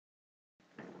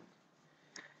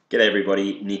G'day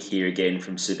everybody, Nick here again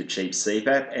from Super Cheap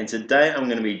CPAP, and today I'm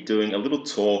going to be doing a little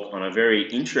talk on a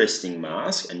very interesting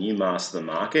mask, a new mask to the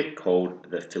market called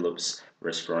the Philips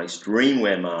Respironics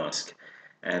DreamWear Mask.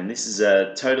 And this is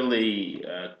a totally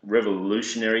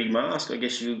revolutionary mask, I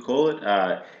guess you could call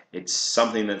it. It's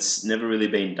something that's never really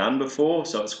been done before,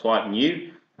 so it's quite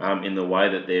new in the way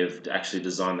that they've actually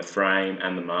designed the frame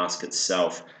and the mask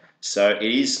itself. So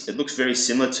it looks very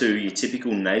similar to your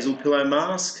typical nasal pillow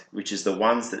mask, which is the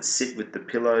ones that sit with the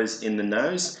pillows in the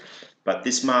nose. But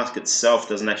this mask itself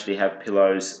doesn't actually have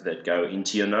pillows that go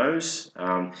into your nose.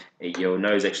 Your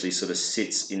nose actually sort of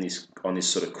sits on this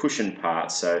sort of cushion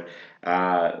part. So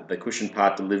the cushion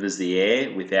part delivers the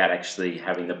air without actually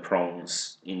having the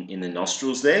prongs in the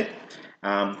nostrils there.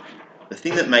 The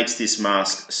thing that makes this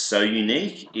mask so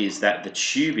unique is that the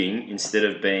tubing, instead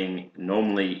of being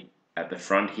normally at the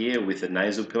front here with a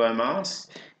nasal pillow mask,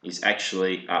 is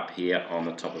actually up here on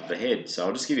the top of the head. So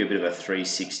I'll just give you a bit of a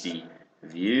 360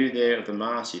 view there of the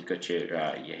mask. You've got your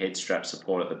head strap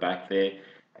support at the back there,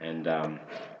 and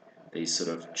these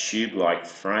sort of tube-like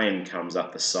frame comes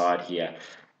up the side here,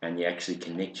 and you actually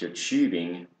connect your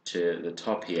tubing to the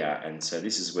top here, and so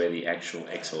this is where the actual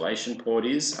exhalation port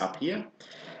is, up here,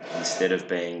 instead of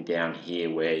being down here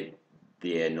where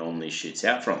the air normally shoots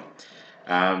out from.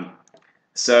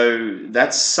 So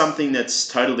that's something that's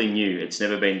totally new. It's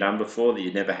never been done before, that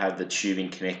you never have the tubing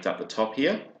connect up the top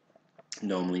here.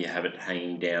 Normally you have it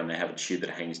hanging down. They have a tube that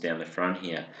hangs down the front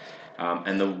here.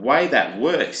 And the way that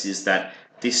works is that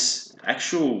this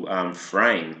actual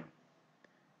frame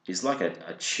is like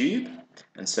a tube,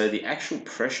 and so the actual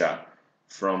pressure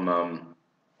from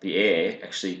the air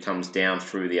actually comes down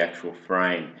through the actual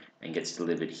frame and gets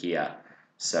delivered here.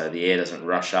 So the air doesn't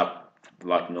rush up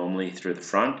like normally through the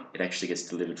front. It actually gets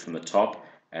delivered from the top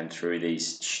and through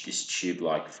this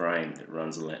tube-like frame that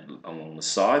runs along the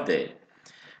side there.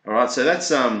 All right, so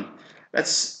that's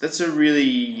a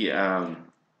really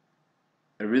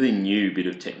new bit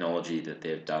of technology that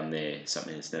they've done there,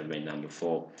 something that's never been done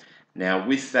before. Now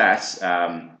with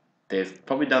that, they've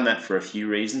probably done that for a few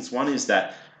reasons. One is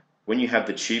that when you have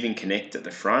the tubing connect at the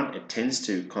front, it tends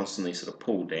to constantly sort of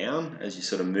pull down as you're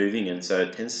sort of moving, and so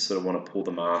it tends to sort of want to pull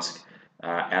the mask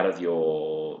out of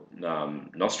your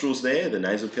nostrils there, the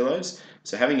nasal pillows.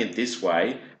 So having it this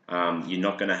way, you're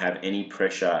not going to have any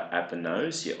pressure at the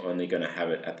nose. You're only going to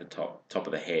have it at the top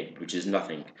of the head, which is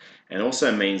nothing. And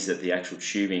also means that the actual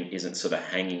tubing isn't sort of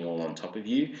hanging all on top of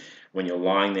you. When you're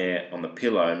lying there on the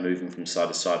pillow and moving from side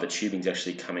to side, the tubing's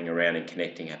actually coming around and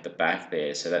connecting at the back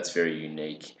there. So that's very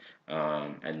unique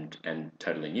and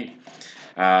totally new.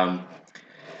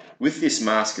 With this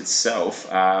mask itself,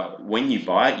 when you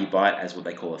buy it as what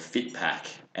they call a fit pack,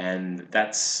 and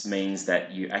that means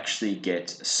that you actually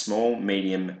get small,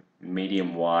 medium,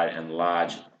 wide, and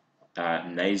large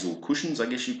nasal cushions, I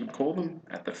guess you could call them,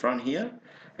 at the front here.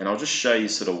 And I'll just show you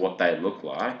sort of what they look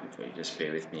like, if you just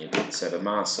bear with me a bit. So the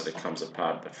mask sort of comes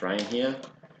apart of the frame here.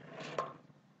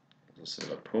 Just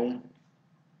sort of a pull.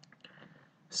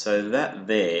 So that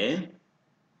there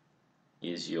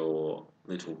is your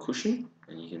little cushion,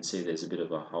 and you can see there's a bit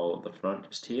of a hole at the front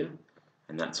just here,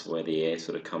 and that's where the air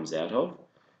sort of comes out of.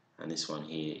 And this one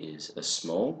here is a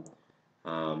small,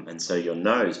 and so your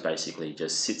nose basically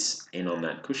just sits in on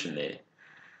that cushion there.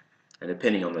 And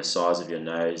depending on the size of your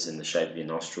nose and the shape of your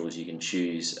nostrils, you can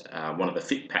choose one of the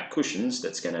fit pack cushions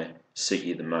that's going to suit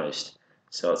you the most.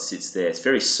 So it sits there. It's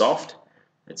very soft.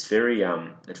 It's very,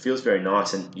 it feels very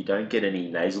nice, and you don't get any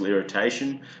nasal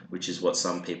irritation, which is what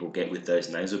some people get with those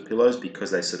nasal pillows,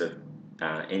 because they sort of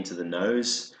enter the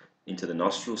nose, into the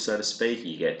nostrils, so to speak.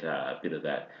 You get a bit of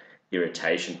that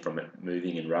irritation from it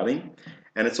moving and rubbing.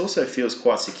 And it also feels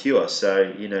quite secure.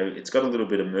 So, you know, it's got a little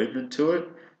bit of movement to it,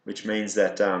 which means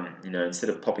that, you know, instead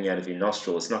of popping out of your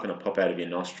nostril, it's not going to pop out of your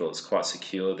nostril. It's quite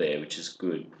secure there, which is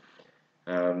good.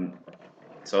 So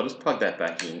I'll just plug that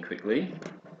back in quickly.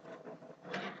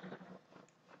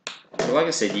 So like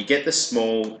I said, you get the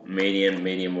small,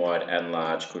 medium, wide, and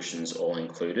large cushions all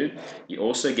included. You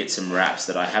also get some wraps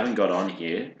that I haven't got on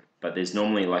here, but there's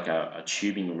normally like a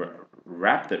tubing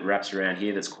wrap that wraps around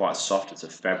here that's quite soft. It's a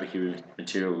fabric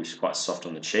material which is quite soft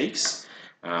on the cheeks.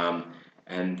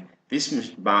 And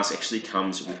this mask actually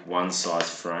comes with one size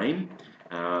frame.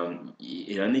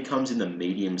 It only comes in the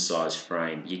medium size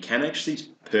frame. You can actually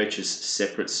purchase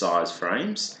separate size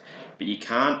frames, but you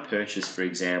can't purchase, for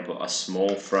example, a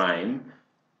small frame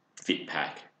fit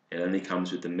pack. It only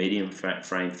comes with the medium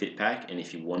frame fit pack, and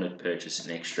if you want to purchase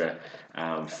an extra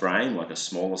frame, like a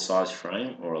smaller size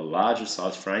frame or a larger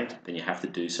size frame, then you have to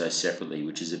do so separately,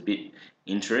 which is a bit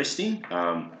interesting.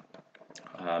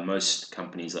 Most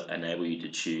companies enable you to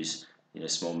choose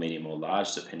small, medium, or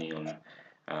large, depending on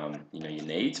your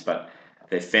needs. But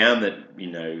they found that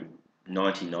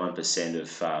 99%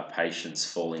 of patients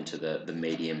fall into the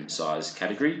medium size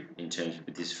category in terms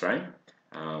of this frame.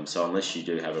 So unless you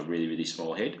do have a really, really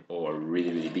small head or a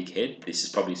really, really big head, this is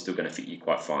probably still going to fit you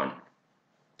quite fine.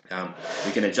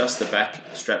 We can adjust the back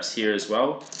straps here as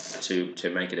well to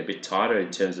make it a bit tighter in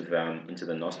terms of into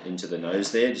the nose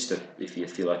there. Just if you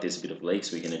feel like there's a bit of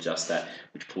leaks, we can adjust that,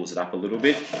 which pulls it up a little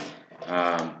bit.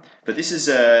 But this is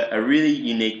a really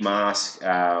unique mask,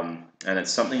 and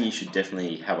it's something you should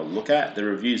definitely have a look at. The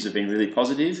reviews have been really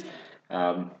positive.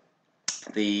 Some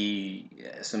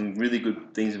really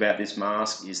good things about this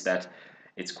mask is that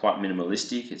it's quite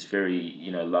minimalistic. It's very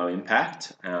low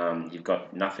impact. You've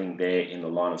got nothing there in the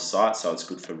line of sight, so it's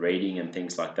good for reading and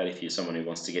things like that. If you're someone who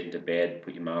wants to get into bed,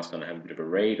 put your mask on and have a bit of a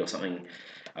read or something.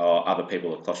 Or other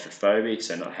people are claustrophobic,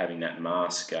 so not having that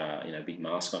mask, big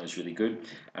mask on is really good.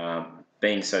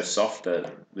 Being so soft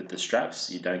with the straps,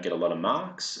 you don't get a lot of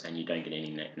marks and you don't get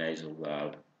any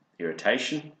nasal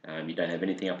irritation. You don't have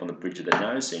anything up on the bridge of the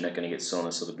nose, so you're not going to get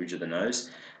soreness on the bridge of the nose.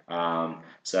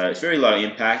 So it's very low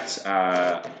impact.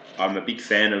 I'm a big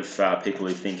fan of people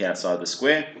who think outside the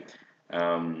square,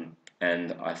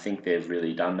 and I think they've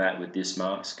really done that with this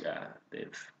mask.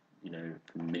 They've,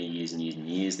 for many years and years and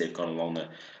years, they've gone along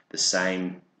the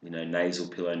same, nasal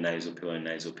pillow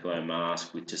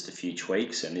mask with just a few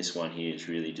tweaks, and this one here is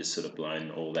really just sort of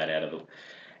blown all that out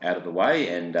of the way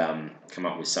and come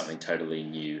up with something totally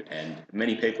new. And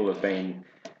many people have been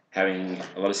having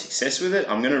a lot of success with it.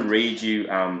 I'm going to read you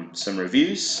some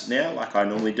reviews now, like I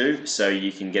normally do, so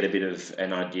you can get a bit of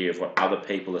an idea of what other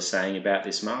people are saying about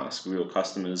this mask, real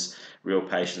customers, real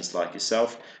patients like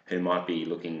yourself, who might be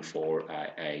looking for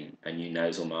a new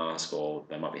nasal mask, or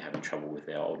they might be having trouble with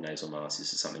their old nasal mask.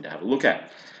 This is something to have a look at.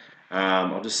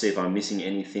 I'll just see if I'm missing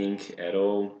anything at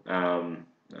all.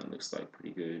 That looks like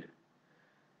pretty good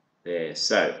there.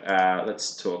 So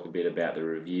let's talk a bit about the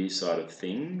review side of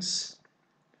things.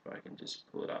 If I can just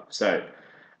pull it up. So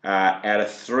out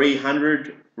of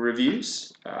 300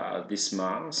 reviews, this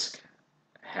mask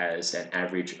has an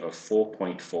average of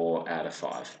 4.4 out of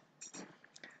 5,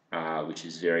 which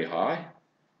is very high.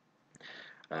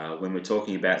 When we're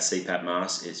talking about CPAP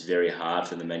masks, it's very hard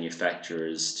for the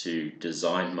manufacturers to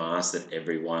design masks that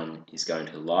everyone is going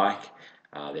to like.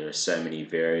 There are so many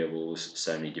variables,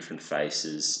 so many different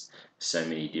faces, so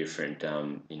many different,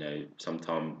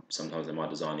 sometimes they might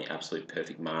design the absolute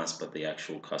perfect mask, but the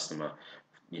actual customer,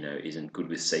 isn't good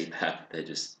with CPAP. They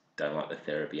just don't like the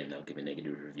therapy and they'll give a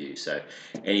negative review. So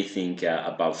anything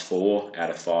above 4 out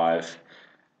of 5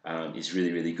 is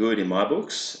really, really good in my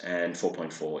books, and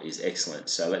 4.4 is excellent.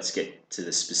 So let's get to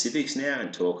the specifics now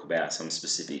and talk about some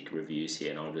specific reviews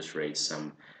here, and I'll just read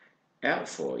some out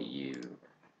for you.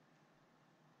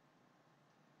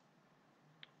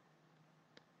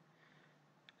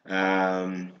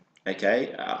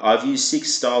 Okay, I've used 6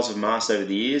 styles of masks over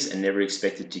the years and never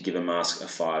expected to give a mask a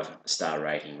 5-star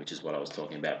rating, which is what I was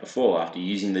talking about before. After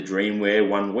using the DreamWear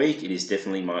 1 week, it is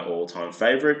definitely my all-time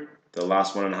favorite. For the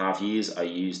last 1.5 years, I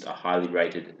used a highly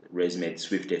rated ResMed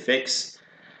Swift FX,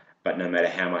 but no matter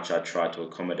how much I tried to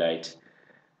accommodate,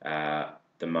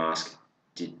 the mask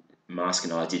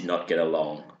and I did not get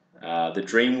along. The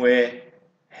DreamWear,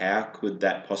 how could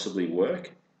that possibly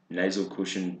work? Nasal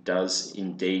cushion does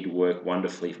indeed work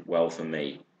wonderfully well for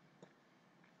me.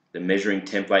 The measuring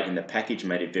template in the package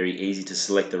made it very easy to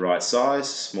select the right size,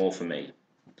 small for me.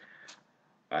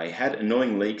 I had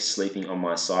annoying leaks sleeping on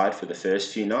my side for the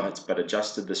first few nights, but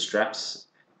adjusted the straps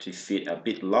to fit a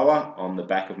bit lower on the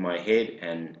back of my head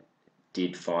and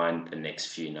did fine the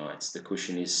next few nights. The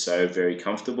cushion is so very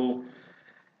comfortable,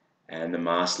 and the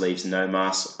mask leaves no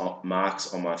marks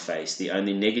on my face. The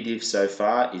only negative so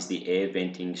far is the air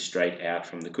venting straight out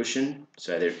from the cushion.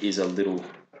 So there is a little,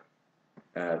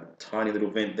 tiny little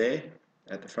vent there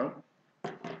at the front,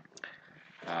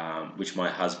 which my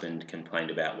husband complained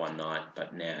about one night,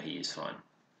 but now he is fine.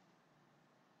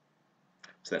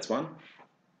 So that's one.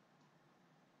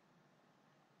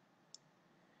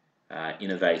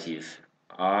 Innovative.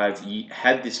 I've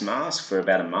had this mask for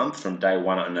about a month. From day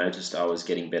one, I noticed I was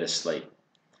getting better sleep.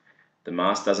 The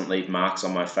mask doesn't leave marks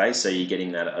on my face, so you're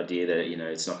getting that idea that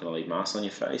it's not going to leave marks on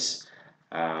your face.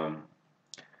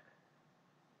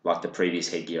 Like the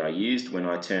previous headgear I used, when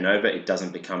I turn over, it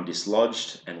doesn't become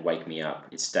dislodged and wake me up.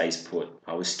 It stays put.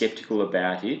 I was skeptical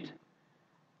about it,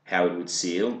 how it would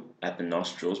seal at the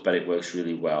nostrils, but it works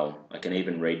really well. I can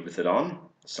even read with it on.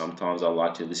 Sometimes I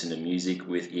like to listen to music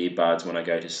with earbuds when I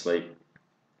go to sleep.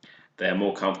 They are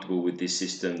more comfortable with this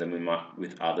system than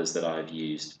with others that I've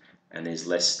used. and there's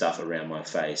less stuff around my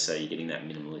face, so you're getting that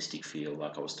minimalistic feel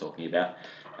like I was talking about.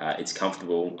 It's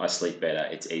comfortable, I sleep better,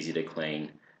 it's easy to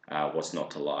clean. What's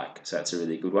not to like? So that's a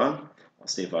really good one. I'll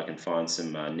see if I can find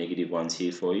some negative ones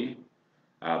here for you.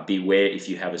 Beware if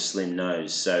you have a slim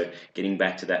nose. So getting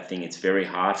back to that thing, it's very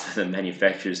hard for the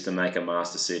manufacturers to make a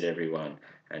mask to suit everyone.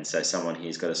 And so someone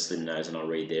here's got a slim nose, and I'll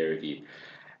read their review.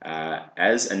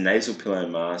 As a nasal pillow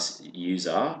mask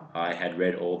user, I had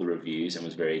read all the reviews and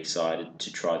was very excited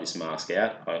to try this mask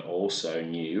out. I also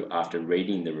knew after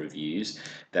reading the reviews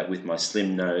that with my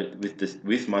slim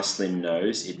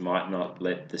nose, it might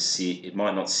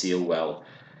not seal well,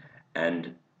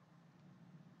 and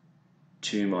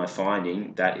to my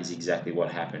finding, that is exactly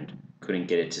what happened. Couldn't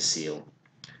get it to seal.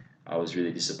 I was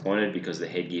really disappointed because the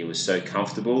headgear was so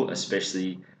comfortable,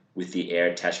 especially with the air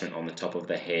attachment on the top of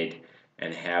the head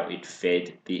and how it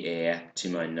fed the air to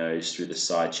my nose through the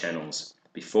side channels.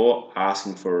 Before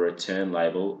asking for a return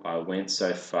label, I went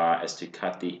so far as to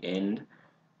cut the end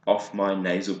off my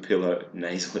nasal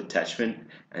attachment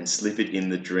and slip it in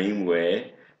the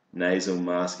DreamWear nasal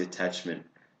mask attachment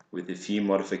with a few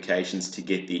modifications to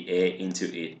get the air into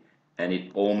it, and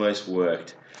it almost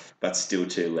worked, but still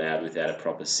too loud without a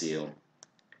proper seal.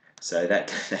 So that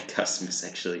customer's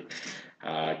actually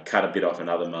cut a bit off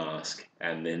another mask,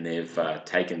 and then they've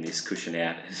taken this cushion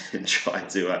out and tried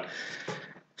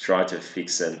to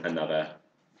fix another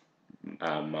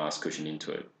mask cushion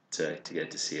into it to get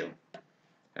it to seal.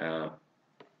 I'll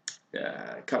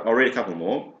read a couple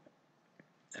more.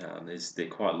 They're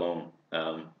quite long,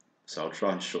 so I'll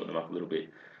try and shorten them up a little bit.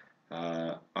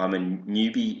 I'm a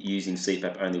newbie using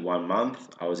CPAP only 1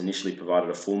 month. I was initially provided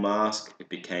a full mask. It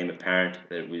became apparent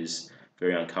that it was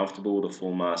very uncomfortable. The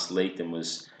full mask leaked and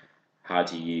was hard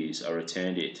to use. I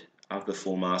returned it. After the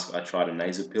full mask, I tried a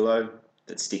nasal pillow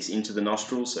that sticks into the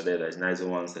nostrils, so they're those nasal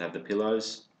ones that have the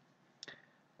pillows.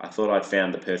 I thought I'd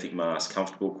found the perfect mask,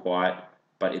 comfortable, quiet,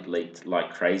 but it leaked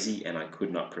like crazy and I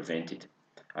could not prevent it.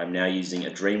 I'm now using a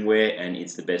DreamWear and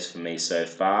it's the best for me so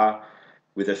far,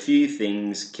 with a few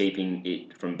things keeping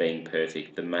it from being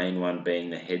perfect. The main one being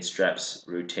the head straps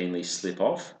routinely slip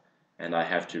off and I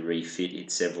have to refit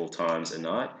it several times a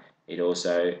night. It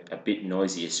also a bit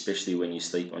noisy, especially when you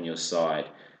sleep on your side.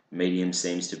 Medium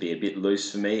seems to be a bit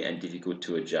loose for me and difficult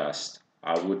to adjust.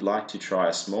 I would like to try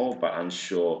a small, but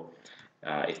unsure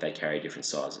if they carry different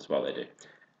sizes. Well, they do.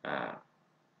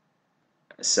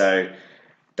 So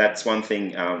that's one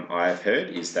thing I've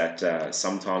heard, is that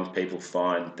sometimes people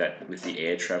find that with the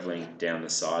air traveling down the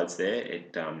sides there,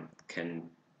 it can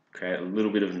create a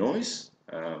little bit of noise.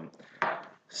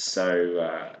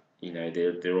 You know,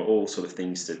 there are all sort of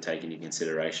things to take into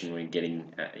consideration when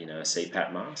getting a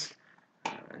CPAP mask,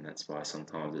 and that's why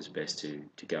sometimes it's best to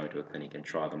go into a clinic and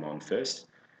try them on first.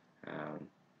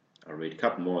 I'll read a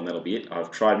couple more and that'll be it.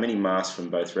 I've tried many masks from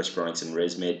both Respironics and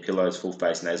ResMed, pillows, full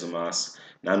face nasal masks.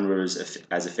 None were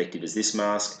as effective as this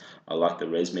mask. I like the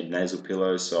ResMed nasal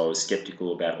pillows, so I was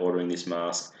skeptical about ordering this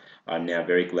mask. I'm now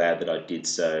very glad that I did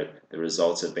so. The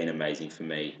results have been amazing for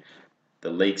me. The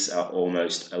leaks are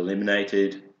almost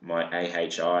eliminated. My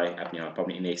AHI, apnea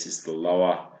hypopnea index, is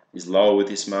lower with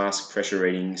this mask. Pressure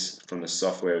readings from the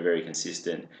software are very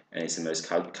consistent, and it's the most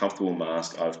comfortable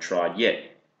mask I've tried yet.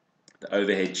 The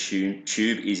overhead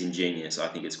tube is ingenious. I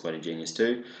think it's quite ingenious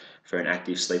too for an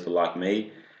active sleeper like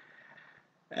me.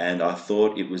 And I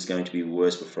thought it was going to be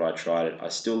worse before I tried it. I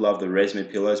still love the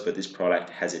ResMed pillows, but this product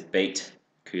has it beat.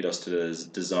 Kudos to the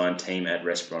design team at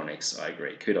Respironics. I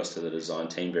agree. Kudos to the design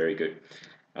team. Very good.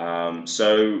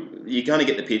 So you're going to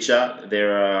get the picture.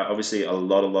 There are obviously a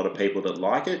lot of people that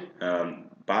like it,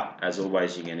 but as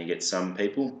always, you're going to get some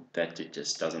people that it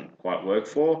just doesn't quite work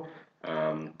for.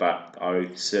 But I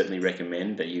certainly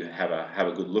recommend that you have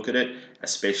a good look at it,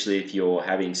 especially if you're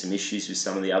having some issues with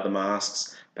some of the other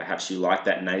masks. Perhaps you like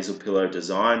that nasal pillow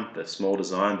design, the small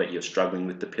design, but you're struggling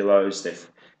with the pillows. They're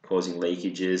causing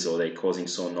leakages or they're causing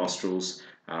sore nostrils.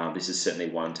 This is certainly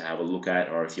one to have a look at.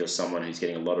 Or if you're someone who's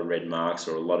getting a lot of red marks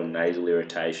or a lot of nasal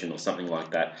irritation or something like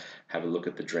that, have a look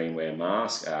at the DreamWear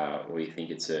Mask, or you think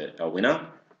it's a winner.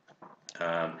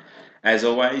 As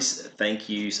always, thank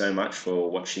you so much for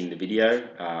watching the video.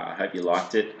 I hope you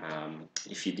liked it.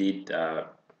 If you did,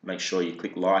 make sure you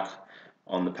click like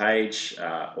on the page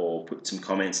or put some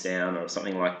comments down or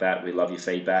something like that. We love your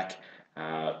feedback.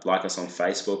 Like us on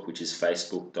Facebook, which is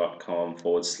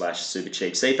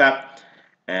facebook.com/supercheapcpap,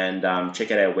 and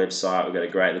check out our website. We've got a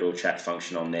great little chat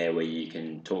function on there where you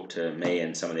can talk to me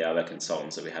and some of the other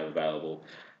consultants that we have available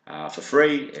for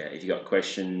free. If you've got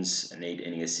questions and need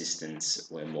any assistance,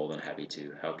 we're more than happy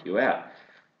to help you out.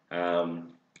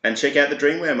 And check out the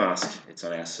DreamWear Mask. It's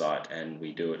on our site and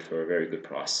we do it for a very good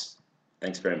price.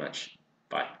 Thanks very much.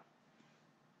 Bye.